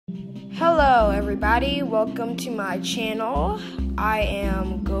Hello everybody, welcome to my channel. I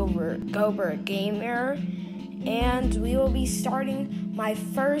am Gobert Gamer, and we will be starting my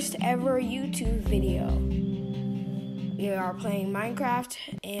first ever YouTube video. We are playing Minecraft,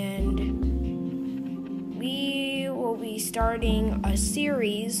 and we will be starting a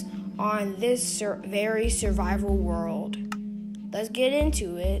series on this very survival world. Let's get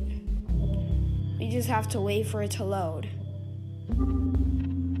into it. We just have to wait for it to load.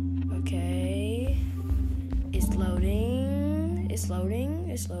 Okay, it's loading.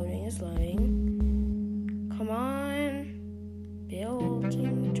 Come on,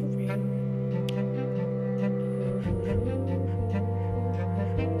 building terrain.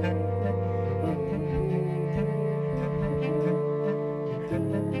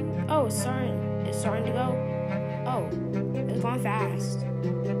 Oh, it's starting to go. Oh, it's going fast.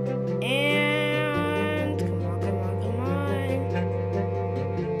 And come on.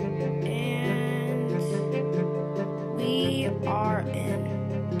 We are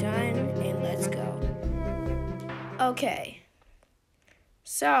done, and let's go. Okay,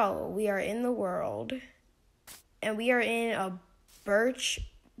 so we are in the world, and we are in a birch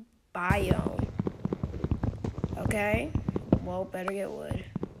biome. Okay, well, better get wood.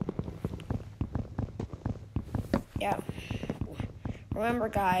 Yeah, remember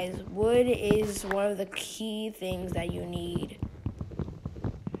guys, wood is one of the key things that you need.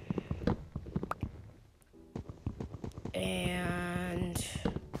 And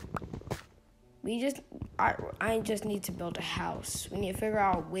I just need to build a house. We need to figure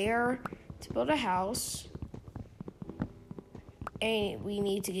out where to build a house, and we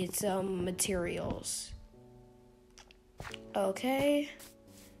need to get some materials. Okay,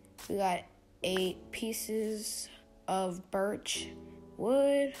 we got 8 pieces of birch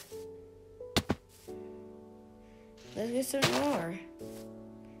wood. Let's get some more.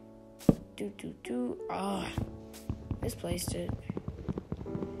 Oh, misplaced it.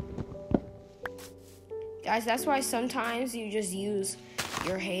 Guys, that's why sometimes you just use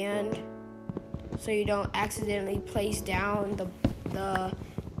your hand so you don't accidentally place down the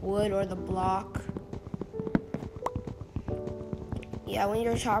wood or the block. Yeah, when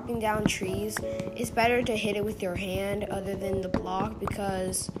you're chopping down trees, it's better to hit it with your hand other than the block,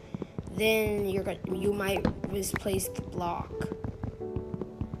 because then you might misplace the block.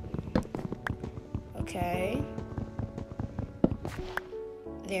 Okay.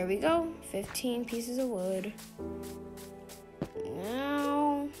 There we go, 15 pieces of wood.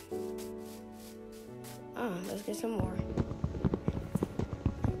 Now, let's get some more.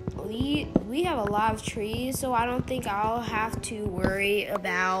 We have a lot of trees, so I don't think I'll have to worry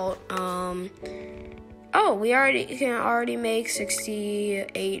about, we can already make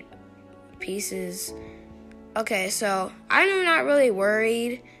 68 pieces. Okay, so I'm not really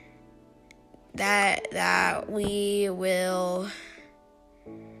worried that we will.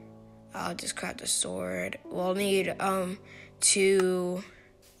 I'll just craft a sword. We'll need 2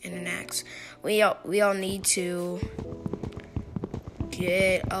 and an axe. We all need to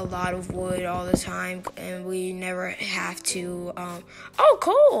get a lot of wood all the time, and we never have to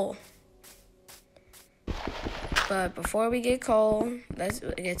coal. But before we get coal, let's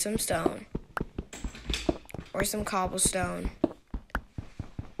get some stone or some cobblestone.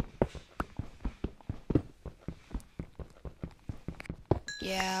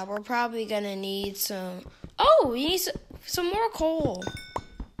 Yeah, we're probably gonna need some. We need some more coal.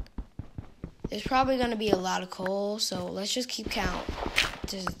 There's probably gonna be a lot of coal, so let's just keep count.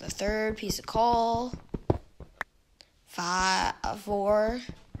 This is the 3rd piece of coal. 4.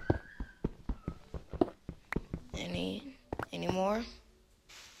 Any more?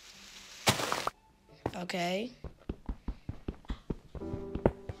 Okay.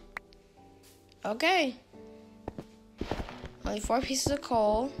 Only 4 pieces of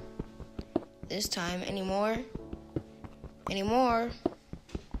coal this time. Any more?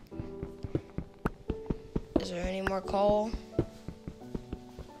 Is there any more coal?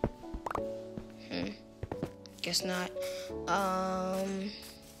 Guess not.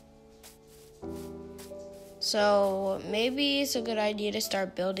 So maybe it's a good idea to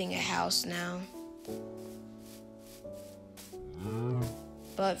start building a house now.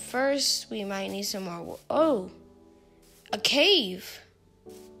 But first, we might need some more wood. Oh! A cave.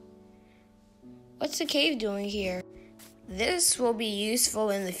 What's the cave doing here? This will be useful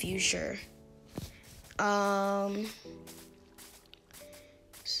in the future.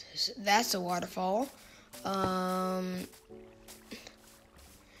 That's a waterfall. Oh,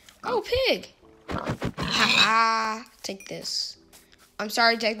 pig. Haha. Take this. I'm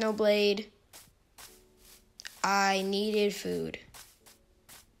sorry, Technoblade. I needed food.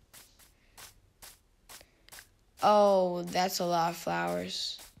 Oh, that's a lot of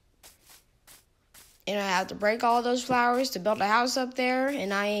flowers. And I have to break all those flowers to build a house up there,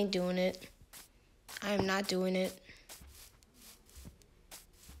 and I ain't doing it. I am not doing it.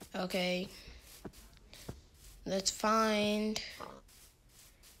 Okay. Let's find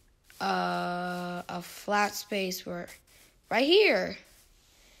a flat space right here.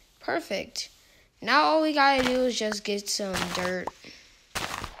 Perfect. Now all we gotta do is just get some dirt.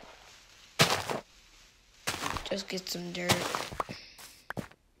 Just get some dirt.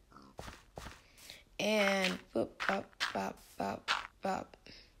 And boop, bop, bop, bop, bop.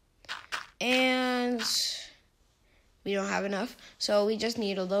 And we don't have enough, so we just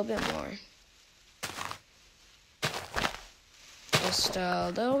need a little bit more. Just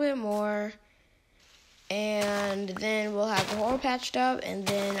a little bit more. And then we'll have the hole patched up, and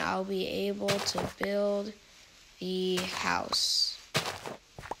then I'll be able to build the house.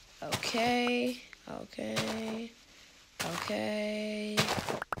 Okay.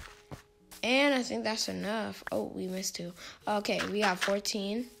 And I think that's enough. Oh, we missed 2. Okay, we got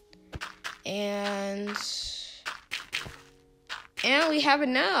 14. And we have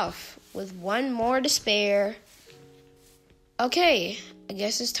enough with 1 more to spare. Okay, I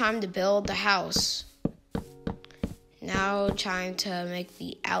guess it's time to build the house. Now time to make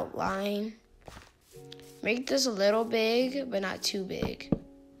the outline. Make this a little big, but not too big.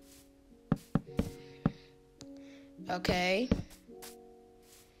 Okay.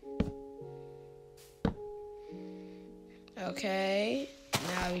 Okay.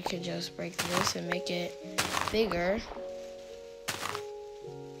 Now we can just break this and make it bigger.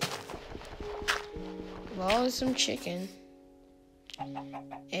 Well, it's some chicken.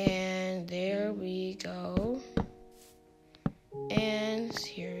 And there we go. And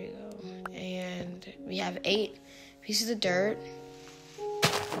here we go. And we have 8 pieces of dirt.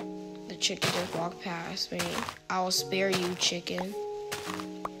 The chicken just walked past me. I will spare you, chicken.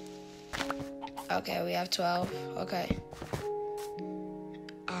 Okay, we have 12. Okay.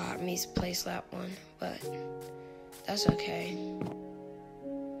 I misplaced that one, but that's okay.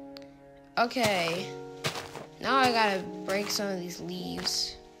 Okay. Now I gotta break some of these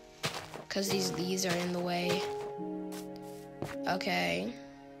leaves, because these leaves are in the way. Okay.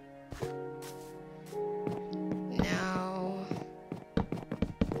 Now,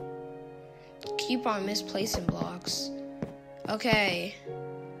 keep on misplacing blocks. Okay.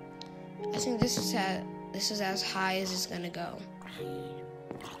 I think this is as high as it's gonna go.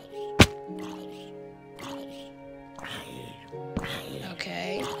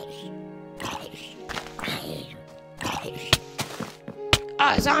 Okay.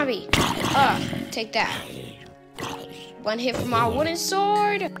 Zombie! Take that. 1 hit from our wooden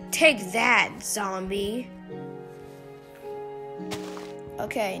sword. Take that, zombie.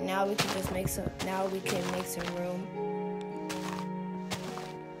 Okay, now we can just make some. Now we can make some room.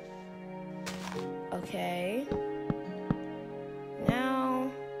 Okay.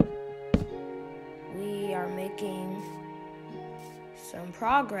 Now we are making some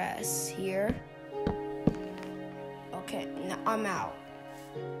progress here. Okay, now I'm out.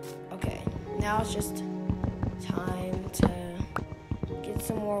 Okay, now it's just time to get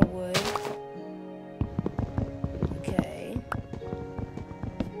some more wood. Okay.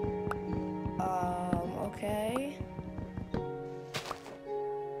 Okay.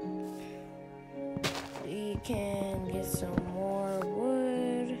 We can get some more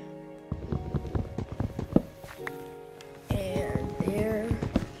wood. And here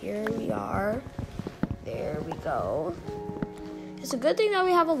we are. There we go. It's a good thing that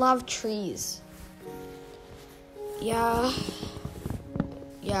we have a lot of trees. Yeah,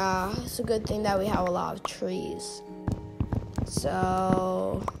 it's a good thing that we have a lot of trees.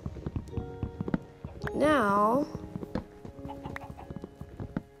 So, now,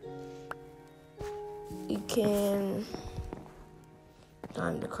 we can,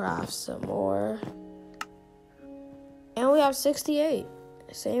 time to craft some more. And we have 68,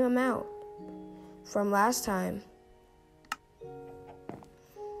 same amount from last time.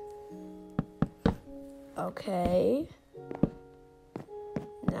 Okay,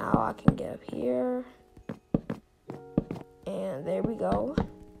 now I can get up here, and there we go.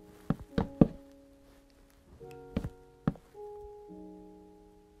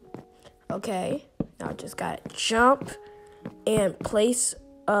 Okay, now I just gotta jump and place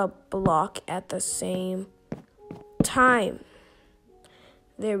a block at the same time.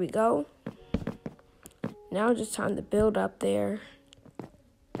 There we go. Now just time to build up there.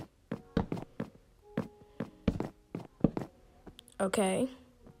 Okay.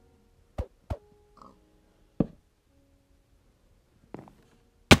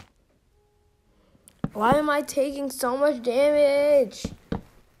 Why am I taking so much damage?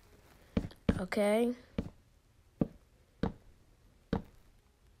 Okay.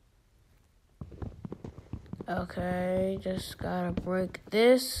 Okay, just gotta break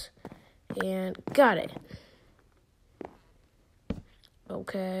this and got it.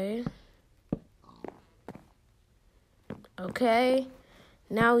 Okay. Okay.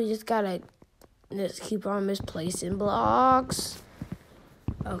 Now we just gotta keep on misplacing blocks.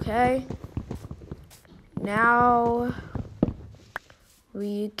 Okay. Now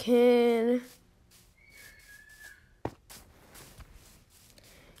we can.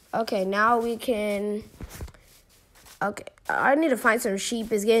 Okay, now we can. Okay, I need to find some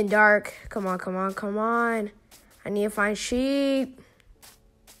sheep. It's getting dark. Come on, come on, come on. I need to find sheep.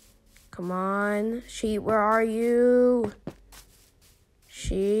 Come on. Sheep, where are you?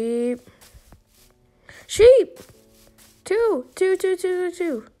 Sheep. Sheep! Two.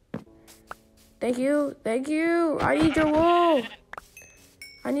 Thank you. I need your wool.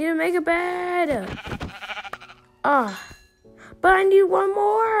 I need to make a bed. But I need one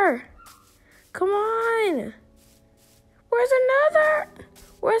more. Come on. Where's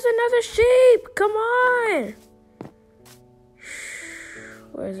another sheep? Come on.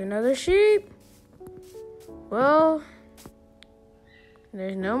 Where's another sheep? Well,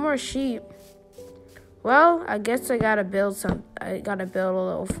 there's no more sheep. Well, I guess I gotta build a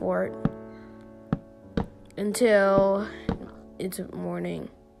little fort until it's morning.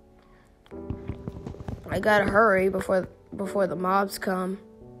 I gotta hurry before the mobs come.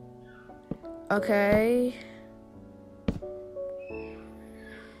 Okay.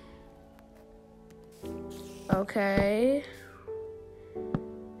 Okay.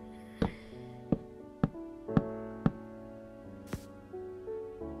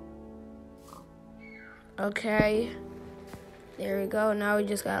 Okay. There we go. Now we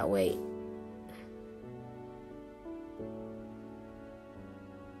just gotta wait.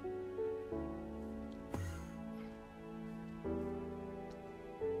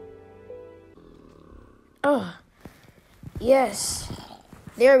 Oh, yes.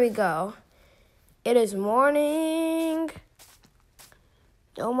 There we go. It is morning.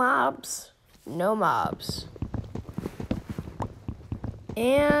 No mobs.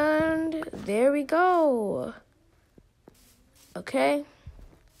 And there we go. Okay.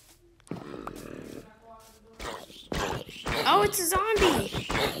 Oh, it's a zombie.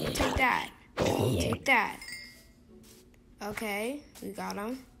 Take that. Okay, we got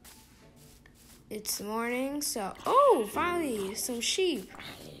him. It's morning, so finally some sheep.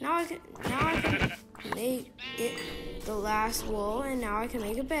 Now I can make it the last wool, and now I can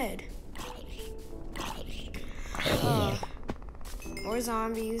make a bed. More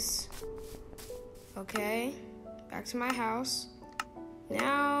zombies. Okay, back to my house.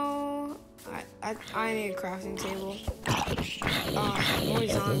 Now I need a crafting table. More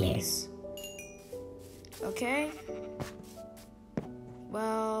zombies. Okay.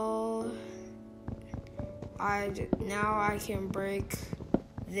 Well, now I can break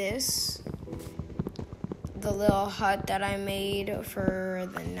this, the little hut that I made for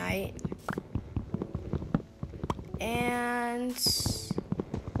the night. And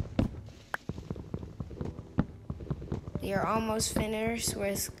we are almost finished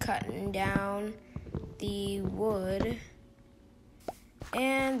with cutting down the wood.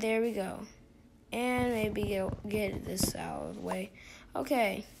 And there we go. And maybe get this out of the way.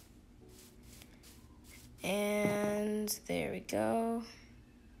 Okay. And there we go.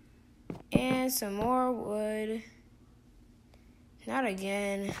 And some more wood. Not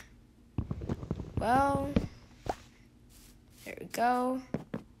again. Well, there we go.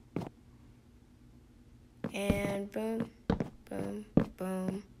 And boom, boom,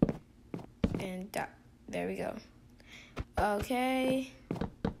 boom. And there we go. Okay.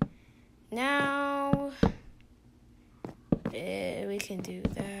 Now, we can do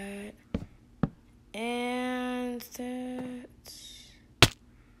that. And that.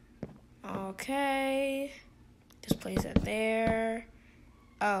 Okay. Just place it there.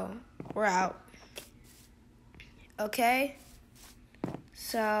 Oh, we're out. Okay.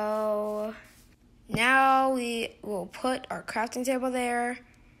 So now we will put our crafting table there,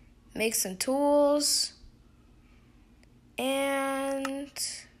 make some tools, and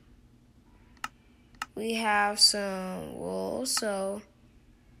we have some wool.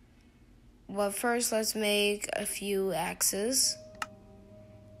 But first, let's make a few axes.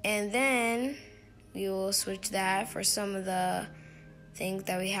 And then we will switch that for some of the things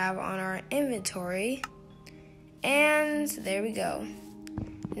that we have on our inventory. And there we go.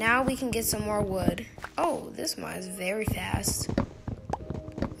 Now we can get some more wood. Oh, this mine is very fast.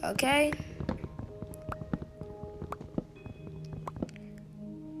 Okay.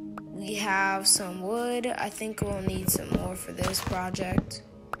 have some wood. I think we'll need some more for this project.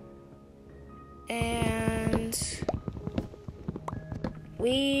 And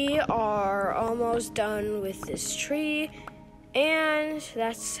we are almost done with this tree. And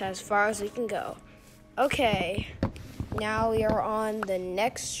that's as far as we can go. Okay, now we are on the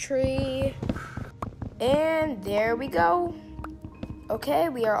next tree. And there we go. Okay,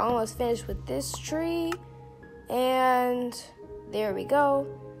 we are almost finished with this tree. And there we go.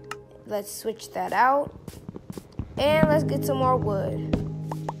 Let's switch that out. And let's get some more wood.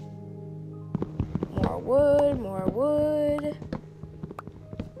 More wood, more wood.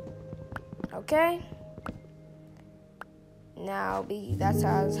 Okay. Now that's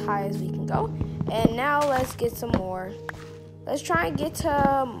as high as we can go. And now let's get some more. Let's try and get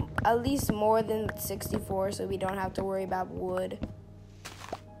to at least more than 64 so we don't have to worry about wood.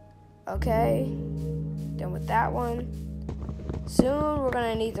 Okay. Done with that one. Soon we're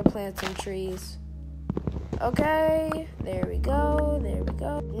gonna need to plant some trees. Okay, there we go, there we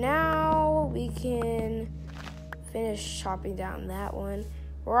go. Now we can finish chopping down that one.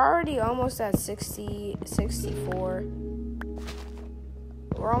 We're already almost at 64.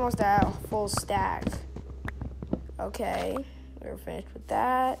 We're almost at a full stack. Okay, we're finished with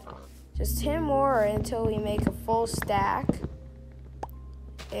that. Just 10 more until we make a full stack.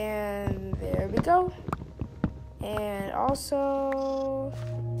 And there we go. And also,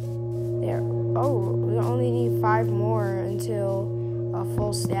 there. Oh, we only need 5 more until a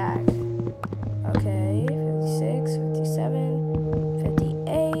full stack. Okay, 56, 57,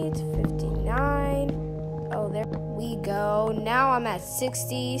 58, 59. Oh, there we go. Now I'm at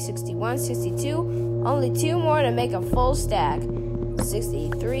 60, 61, 62. Only 2 more to make a full stack.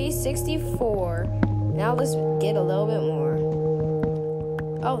 63, 64. Now let's get a little bit more.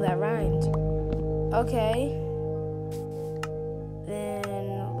 Oh, that rhymed. Okay.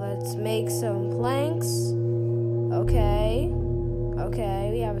 Then let's make some planks. Okay. Okay,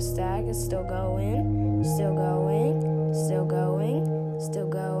 we have a stack. It's still going. Still going. Still going. Still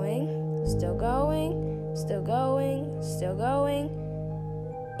going. Still going. Still going. Still going.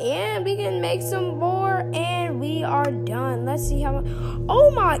 And we can make some more. And we are done. Let's see how much.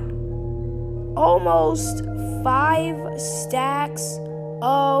 Oh my. Almost 5 stacks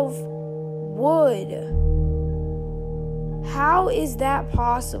of wood. How is that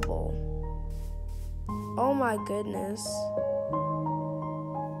possible? Oh my goodness.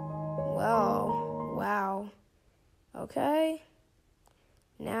 Well, wow. Okay.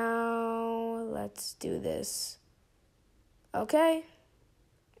 Now let's do this. Okay.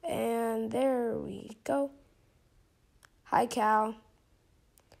 And there we go. Hi, cow.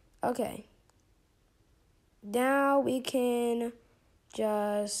 Okay. Now we can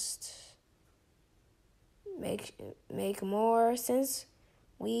just make more. Since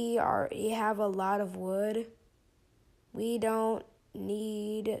we already have a lot of wood, we don't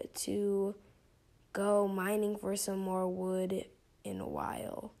need to go mining for some more wood in a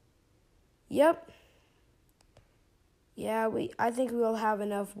while. Yep. Yeah, I think we'll have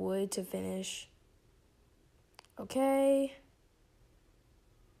enough wood to finish. Okay.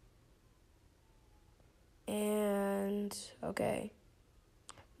 And okay.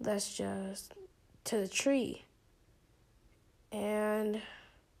 Let's just to the tree. And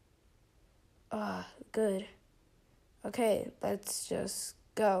good. Okay, let's just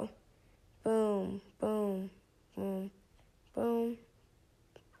go. Boom, boom, boom, boom.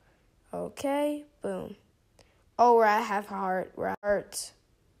 Okay, boom. Oh, we're at half a heart. We're at heart.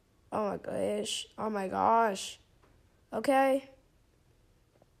 Oh my gosh. Oh my gosh. Okay.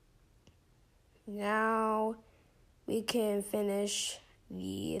 Now we can finish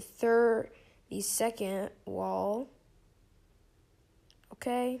the second wall.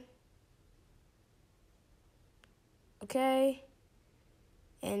 Okay. Okay.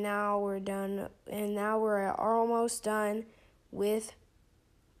 And now we're done. And now we're almost done with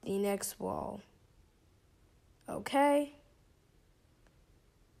the next wall. Okay.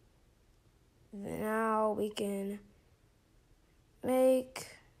 Now we can make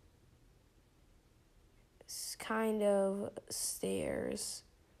kind of stairs.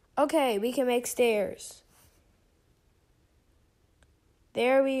 Okay, we can make stairs.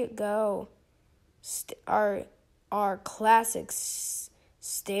 There we go. Our classic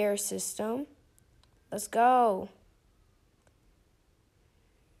stair system. Let's go.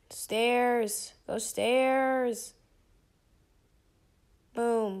 Stairs. Go stairs.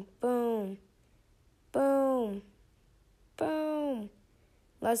 Boom, boom, boom, boom.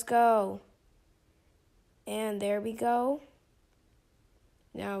 Let's go. And there we go.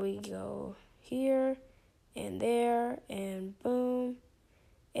 Now we go here and there and boom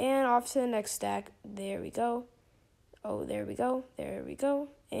And off to the next stack. There we go. Oh, there we go. There we go.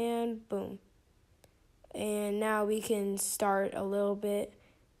 And boom. And now we can start a little bit.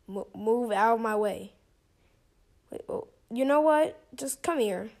 Move out of my way. Wait, oh, you know what? Just come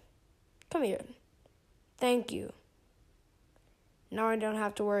here. Come here. Thank you. Now I don't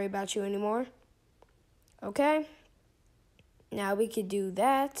have to worry about you anymore. Okay? Now we could do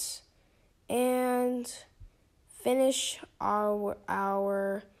that and finish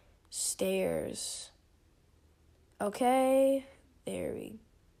our stairs. Okay? There we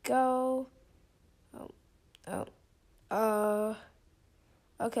go.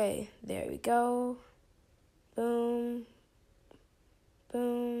 Okay, there we go. Boom.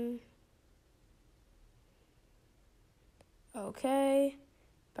 Boom. Okay,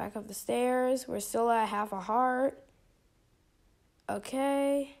 back up the stairs. We're still at half a heart.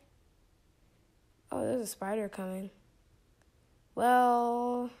 Okay. Oh, there's a spider coming.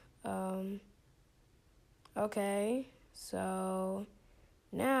 Well, okay. So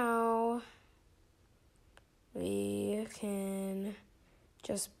now we can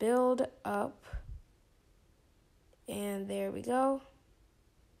just build up. And there we go.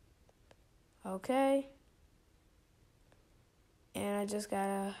 Okay. And I just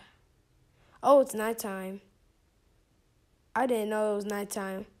gotta... Oh, it's nighttime. I didn't know it was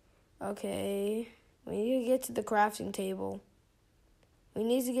nighttime. Okay. We need to get to the crafting table. We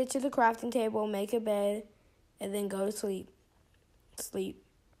need to get to the crafting table, make a bed, and then go to sleep. Sleep.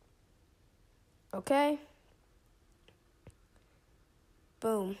 Okay?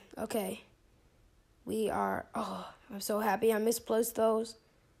 Boom. Okay. We are... Oh, I'm so happy I misplaced those.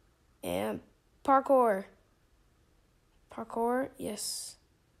 And parkour. Parkour, yes.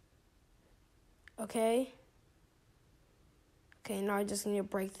 Okay. Okay, now I just need to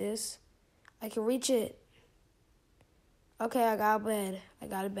break this. I can reach it. Okay, I got a bed. I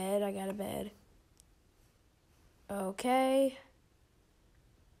got a bed. I got a bed. Okay.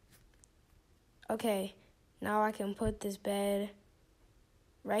 Okay, now I can put this bed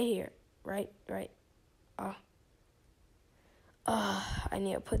right here. Right. I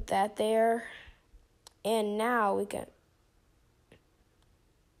need to put that there. And now we can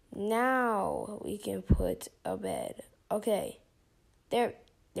put a bed. Okay. There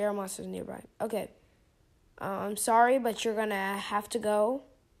are monsters nearby. Okay. I'm sorry, but you're gonna have to go.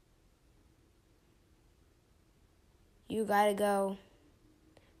 You gotta go.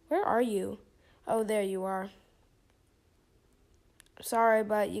 Where are you? Oh, there you are. Sorry,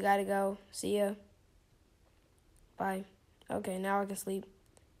 but you gotta go. See ya. Bye. Okay, now I can sleep.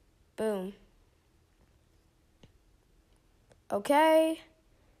 Boom. Okay.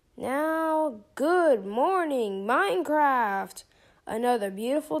 Now, good morning, Minecraft. Another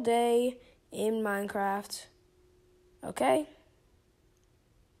beautiful day in Minecraft. Okay.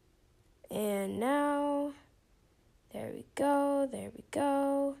 And now, there we go. There we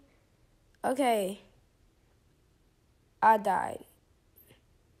go. Okay. I died.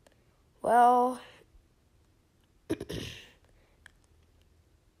 Well,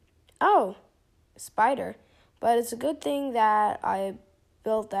 oh, spider. But it's a good thing that I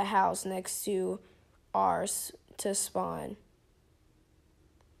built a house next to ours to spawn.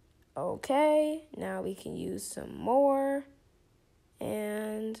 Okay, now we can use some more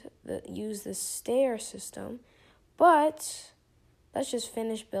and use the stair system. But let's just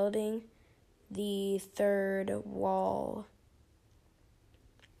finish building the third wall.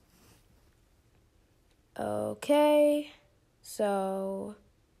 Okay, so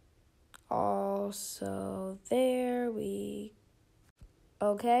also there we...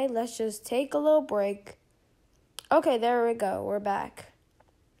 Okay, let's just take a little break. Okay, there we go. We're back.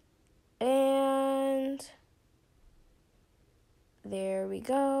 And there we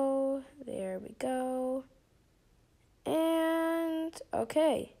go. There we go. And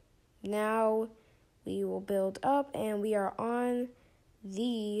okay, now we will build up and we are on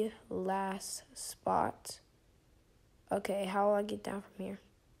the last spot. Okay, how will I get down from here?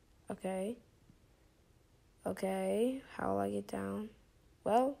 Okay. Okay, how will I get down?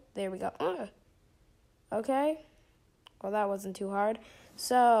 Well, there we go. Okay. Well, that wasn't too hard.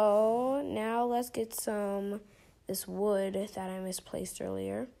 So, now let's get this wood that I misplaced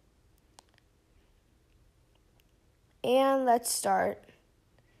earlier. And let's start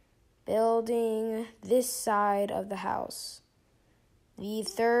building this side of the house. The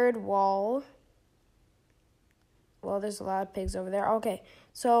third wall. Well, there's a lot of pigs over there. Okay,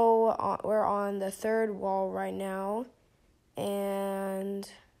 so we're on the third wall right now. And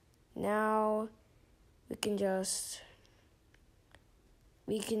now we can just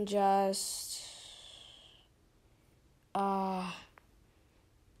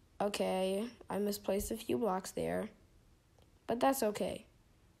Okay, I misplaced a few blocks there, but that's okay.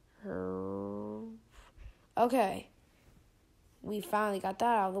 Okay, we finally got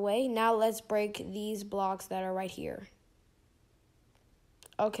that out of the way. Now let's break these blocks that are right here.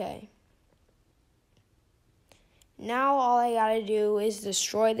 Okay. Now all I gotta do is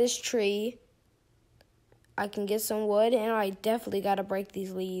destroy this tree. I can get some wood, and I definitely gotta break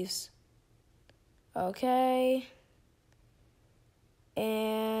these leaves. Okay.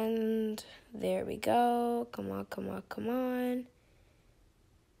 And there we go. Come on, come on, come on.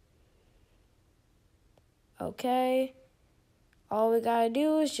 Okay. All we gotta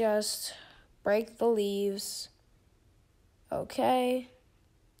do is just break the leaves. Okay.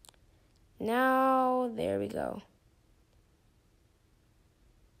 Now, there we go.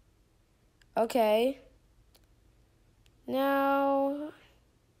 Okay. Now,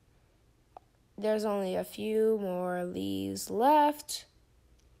 there's only a few more leaves left.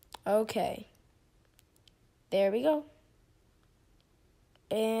 Okay. There we go.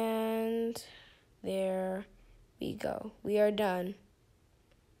 And there we go. We are done.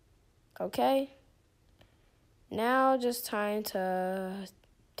 Okay. Now, just time to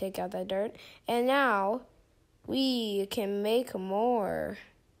take out that dirt. And now, we can make more.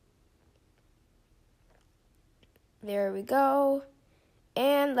 There we go.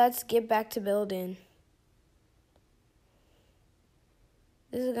 And let's get back to building.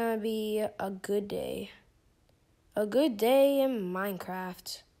 This is going to be a good day. A good day in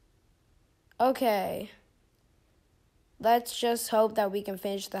Minecraft. Okay. Let's just hope that we can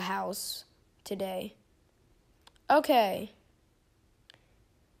finish the house today. Okay.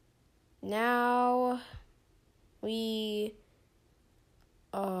 Now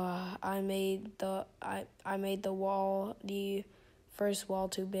I made the wall, the first wall,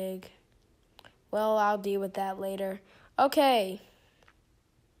 too big. Well, I'll deal with that later. Okay.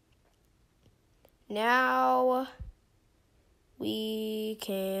 Now we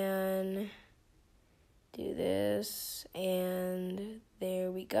can do this, and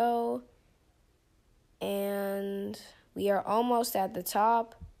there we go. And we are almost at the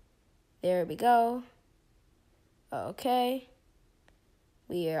top. There we go. Okay.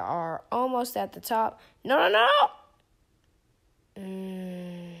 We are almost at the top. No.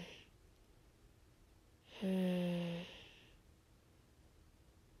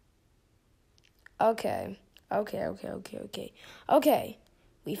 Okay. Okay.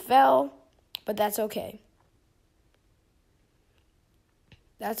 We fell, but that's okay.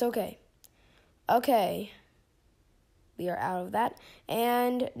 That's okay. Okay. We are out of that.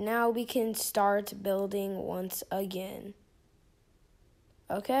 And now we can start building once again.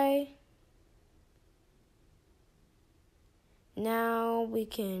 Okay. Now we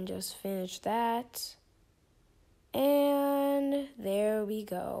can just finish that. And there we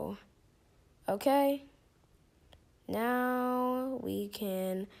go. Okay. Now we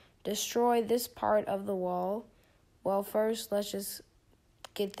can destroy this part of the wall. Well, first, let's just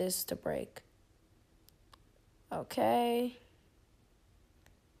get this to break. Okay.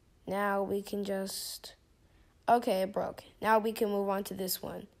 Now we can just... Okay, it broke. Now we can move on to this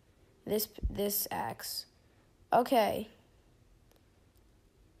one. This axe. Okay.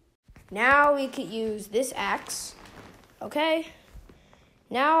 Now we could use this axe. Okay.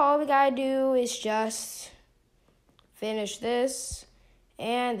 Now all we gotta do is just finish this.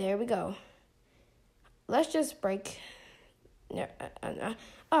 And there we go. Let's just break...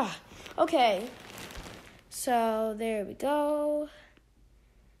 Okay. So there we go.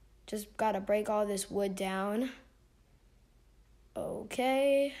 Just gotta break all this wood down.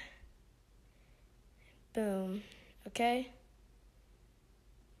 Okay. Boom. Okay.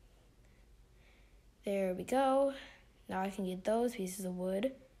 There we go. Now I can get those pieces of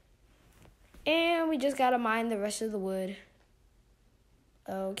wood. And we just gotta mine the rest of the wood.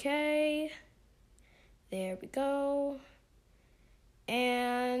 Okay. There we go.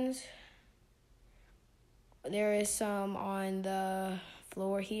 And there is some on the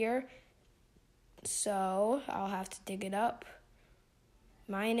floor here. So I'll have to dig it up,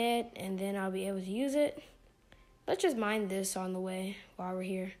 mine it, and then I'll be able to use it. Let's just mine this on the way while we're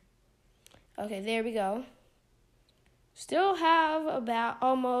here. Okay, there we go. Still have about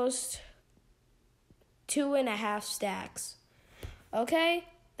almost 2.5 stacks. Okay,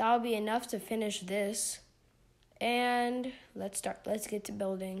 that'll be enough to finish this. And let's get to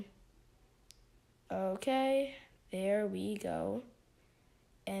building. Okay, there we go.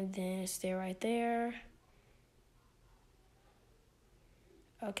 And then stay right there.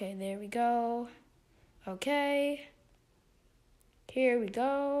 Okay, there we go. Okay, here we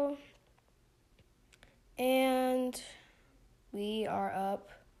go. And we are up.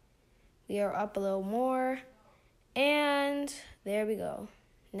 We are up a little more. And there we go.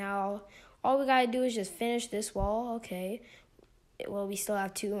 Now, all we gotta do is just finish this wall. Okay. Well, we still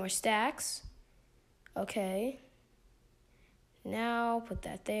have 2 more stacks. Okay. Now, put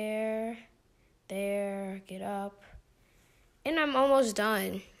that there. There. Get up. And I'm almost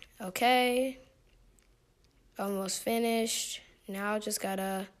done. Okay. Almost finished. Now, just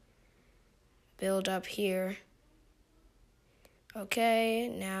gotta build up here. Okay.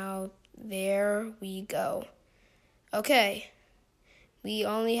 Now, there we go. Okay. We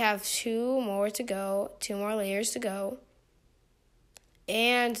only have 2 more to go. 2 more layers to go.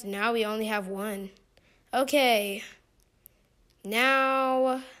 And now we only have 1. Okay.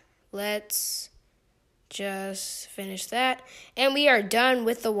 Now, let's just finish that. And we are done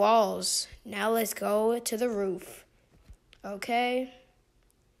with the walls. Now let's go to the roof. Okay.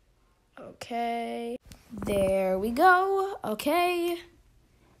 Okay. There we go. Okay.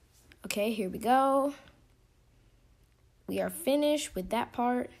 Okay, here we go. We are finished with that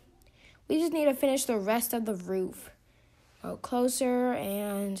part. We just need to finish the rest of the roof. Go closer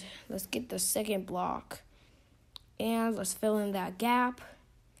and let's get the second block. And let's fill in that gap.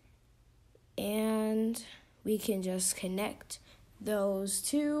 And we can just connect those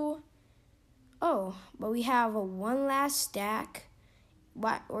 2. Oh, but we have one last stack.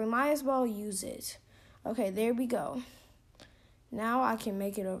 We might as well use it. Okay, there we go. Now I can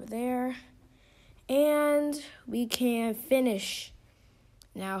make it over there. And we can finish.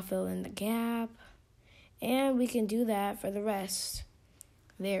 Now fill in the gap. And we can do that for the rest.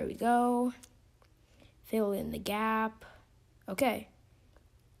 There we go. Fill in the gap. Okay.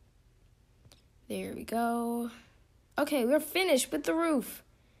 There we go. Okay, we're finished with the roof.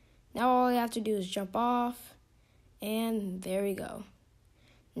 Now all we have to do is jump off. And there we go.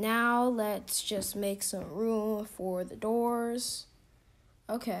 Now let's just make some room for the doors.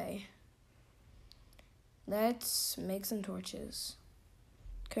 Okay. Let's make some torches.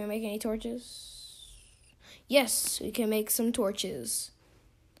 Can we make any torches? Yes, we can make some torches.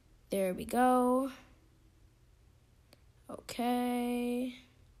 There we go. Okay.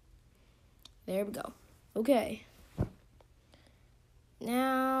 There we go. Okay.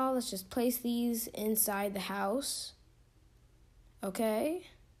 Now, let's just place these inside the house. Okay.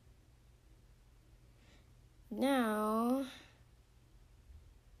 Now,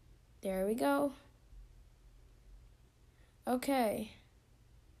 there we go. Okay.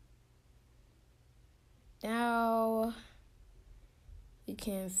 Now, we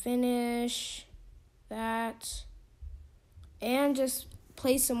can finish that and just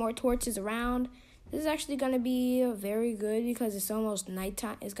place some more torches around. This is actually going to be very good because it's almost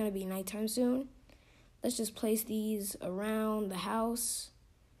nighttime. It's going to be nighttime soon. Let's just place these around the house.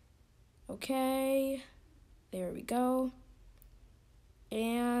 Okay. There we go.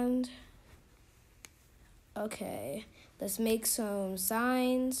 And, okay. Let's make some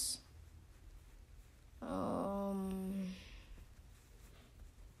signs.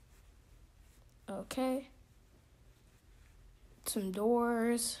 Okay. Some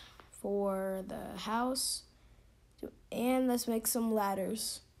doors for the house. And let's make some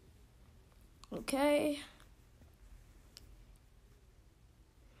ladders. Okay.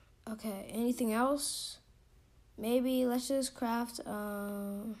 Okay, anything else? Maybe let's just craft,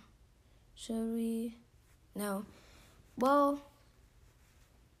 should we? No. Well,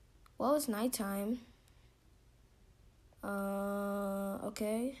 it's nighttime.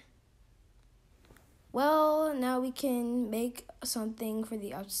 Okay. Well, now we can make something for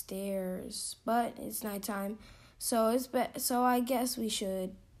the upstairs, but it's nighttime, so I guess we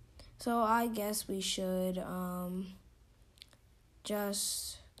should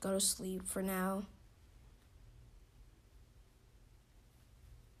just go to sleep for now.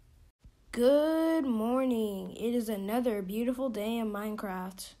 Good morning. It is another beautiful day in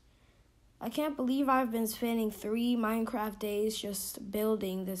Minecraft. I can't believe I've been spending 3 Minecraft days just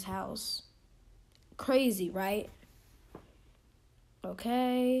building this house. Crazy, right?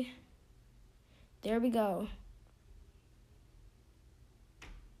 Okay. There we go.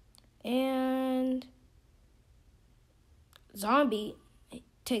 And zombie,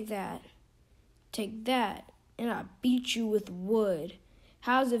 take that. Take that. And I beat you with wood.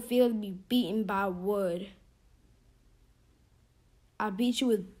 How does it feel to be beaten by wood? I beat you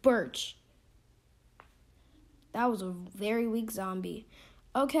with birch. That was a very weak zombie.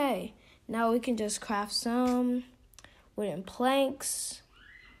 Okay, now we can just craft some wooden planks.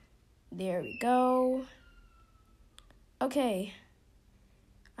 There we go. Okay,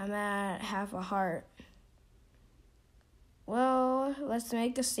 I'm at half a heart. Well, let's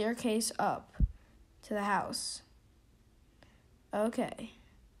make a staircase up to the house. Okay,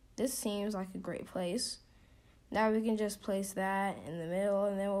 this seems like a great place. Now we can just place that in the middle,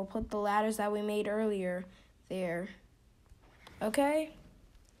 and then we'll put the ladders that we made earlier there. Okay?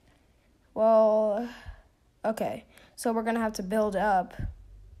 Well, okay. So we're going to have to build up,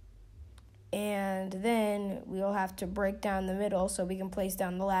 and then we'll have to break down the middle so we can place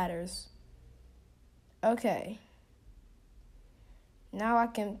down the ladders. Okay. Now I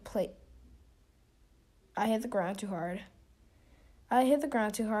can I hit the ground too hard.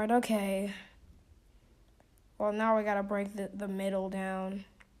 Okay. Well, now we gotta break the middle down.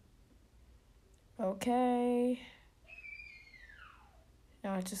 Okay.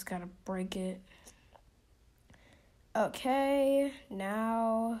 Now I just gotta break it. Okay.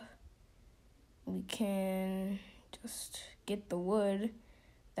 Now we can just get the wood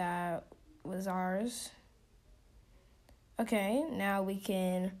that was ours. Okay, now we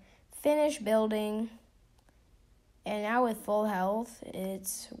can finish building. And now with full health,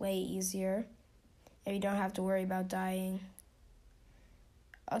 it's way easier. And you don't have to worry about dying.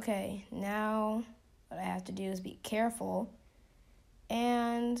 Okay, now what I have to do is be careful.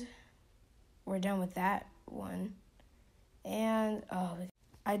 And we're done with that one. And,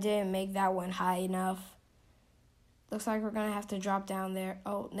 I didn't make that one high enough. Looks like we're going to have to drop down there.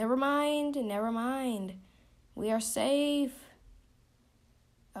 Oh, never mind. We are safe.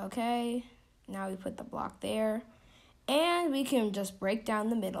 Okay, now we put the block there. And we can just break down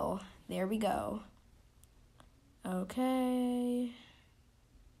the middle. There we go. Okay,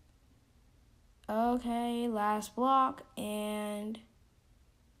 last block, and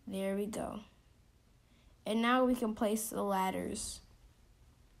there we go. And now we can place the ladders.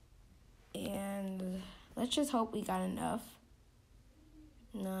 And let's just hope we got enough.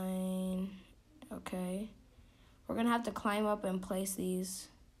 9, okay. We're gonna have to climb up and place these.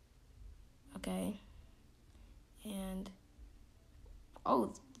 Okay. And,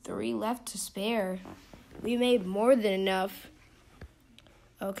 3 left to spare. We made more than enough.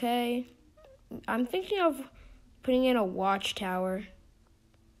 Okay. I'm thinking of putting in a watchtower.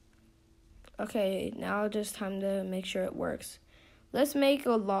 Okay, now just time to make sure it works. Let's make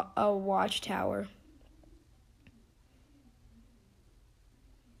a watchtower.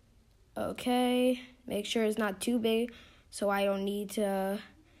 Okay, make sure it's not too big so I don't need to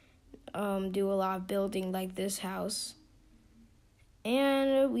do a lot of building like this house.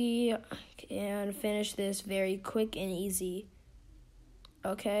 And we can finish this very quick and easy.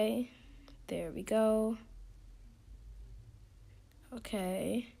 Okay, there we go.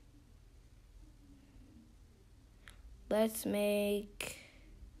 Okay. Let's make,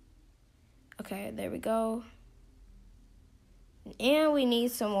 okay, there we go. And we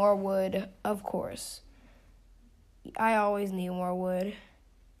need some more wood, of course. I always need more wood.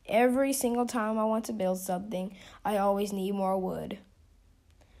 Every single time I want to build something, I always need more wood.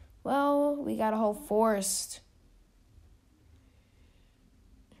 Well, we got a whole forest.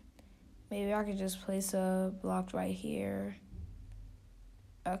 Maybe I could just place a block right here.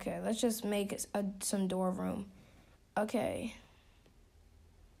 Okay, let's just make some door room. Okay.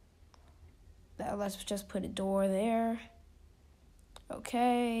 Let's just put a door there.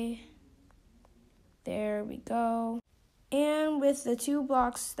 Okay. There we go. And with the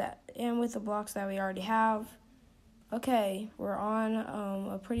blocks that we already have, okay, we're on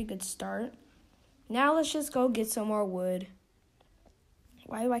a pretty good start. Now let's just go get some more wood.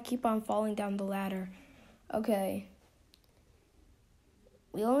 Why do I keep on falling down the ladder? Okay.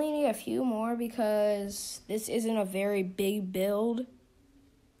 We only need a few more because this isn't a very big build.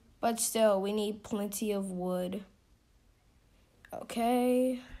 But still, we need plenty of wood.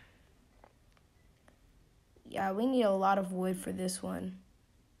 Okay. Yeah, we need a lot of wood for this one.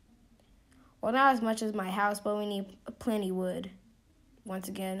 Well, not as much as my house, but we need plenty wood. Once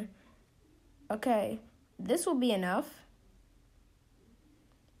again. Okay, this will be enough.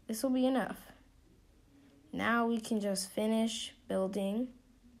 This will be enough. Now we can just finish building.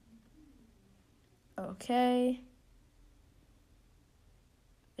 Okay.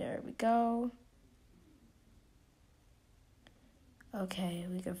 There we go. Okay,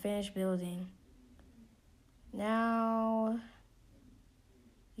 we can finish building. Now,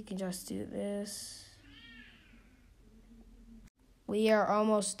 you can just do this. We are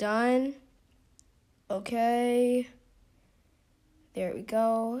almost done. Okay. There we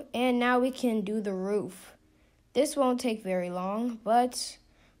go. And now we can do the roof. This won't take very long, but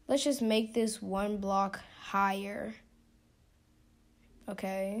let's just make this 1 block higher.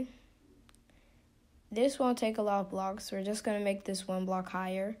 Okay. This won't take a lot of blocks. We're just going to make this 1 block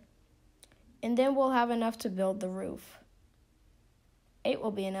higher. And then we'll have enough to build the roof. 8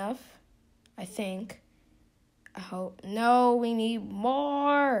 will be enough, I think. Oh, no, we need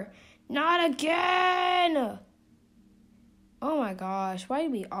more. Not again. Oh my gosh, why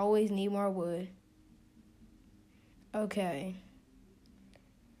do we always need more wood? Okay.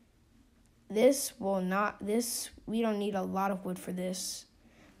 We don't need a lot of wood for this,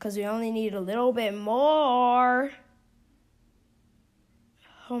 because we only need a little bit more.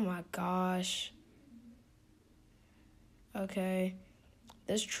 Oh my gosh. Okay.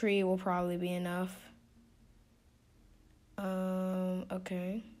 This tree will probably be enough.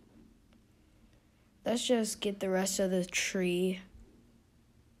 Okay. Let's just get the rest of the tree.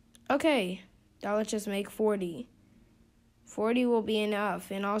 Okay. Now let's just make 40. 40 will be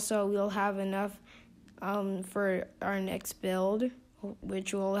enough. And also we'll have enough for our next build,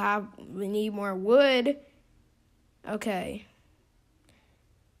 which we need more wood. Okay.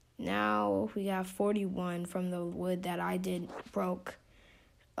 Now we have 41 from the wood that I broke.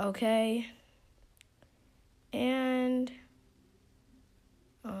 Okay. And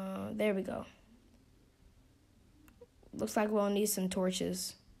there we go. Looks like we'll need some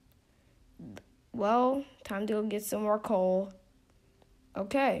torches. Well, time to go get some more coal.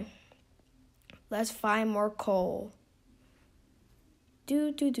 Okay. Let's find more coal.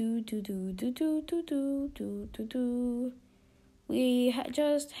 We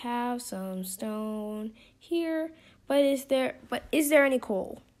just have some stone here, but is there any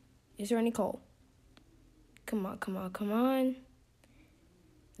coal? Is there any coal? Come on.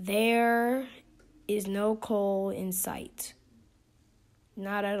 There is no coal in sight.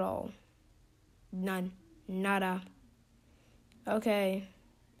 Not at all. None. Nada. Okay.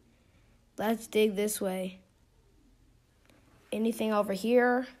 Let's dig this way. Anything over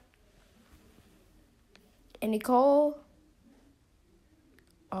here? Any coal?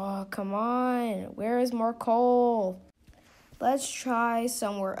 Oh, come on. Where is more coal? Let's try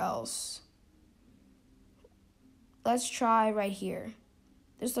somewhere else. Let's try right here.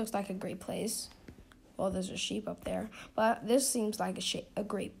 This looks like a great place. Well, there's a sheep up there, but this seems like a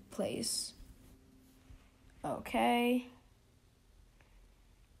great place. Okay.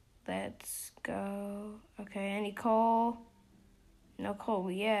 Let's go. Okay, any coal? No coal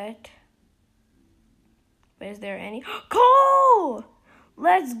yet. But is there any coal?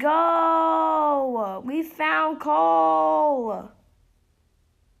 Let's go! We found coal!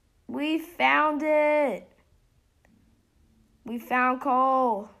 We found it! We found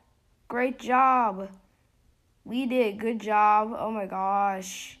coal. Great job. We did. Good job. Oh my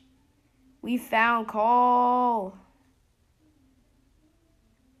gosh. We found coal.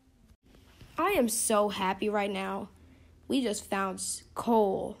 I am so happy right now. We just found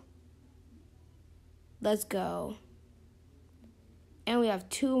coal. Let's go. And we have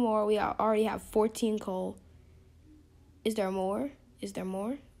 2 more. We already have 14 coal. Is there more? Is there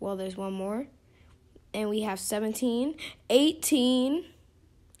more? Well, there's 1 more. And we have 17, 18.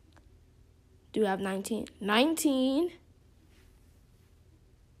 Do we have 19? 19.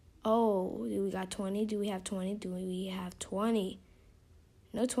 Oh, do we got 20? Do we have 20? Do we have 20?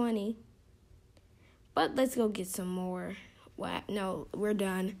 No 20. But let's go get some more. What? No, we're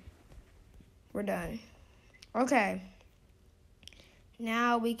done. We're done. Okay.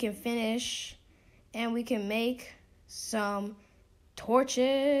 Now we can finish and we can make some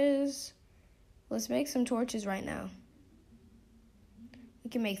torches. Let's make some torches right now. We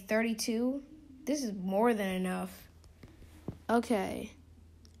can make 32. This is more than enough. Okay.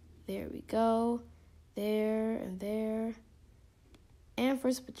 There we go. There and there. And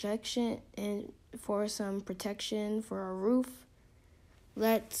for some protection for our roof,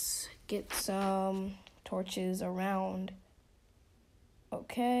 let's get some torches around.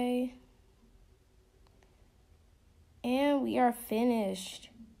 Okay. And we are finished.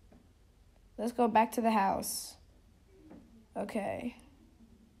 Let's go back to the house. Okay.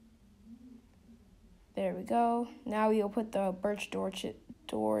 There we go. Now we'll put the birch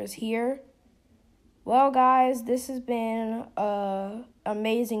doors here. Well, guys, this has been an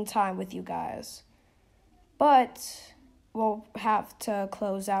amazing time with you guys. But we'll have to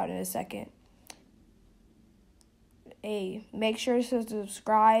close out in a second. Hey, make sure to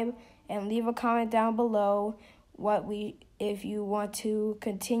subscribe and leave a comment down below if you want to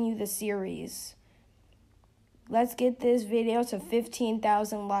continue the series. Let's get this video to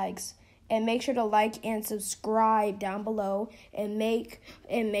 15,000 likes. And make sure to like and subscribe down below and hit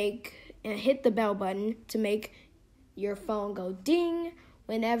the bell button to make your phone go ding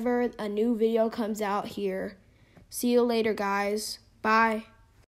whenever a new video comes out here. See you later, guys. Bye.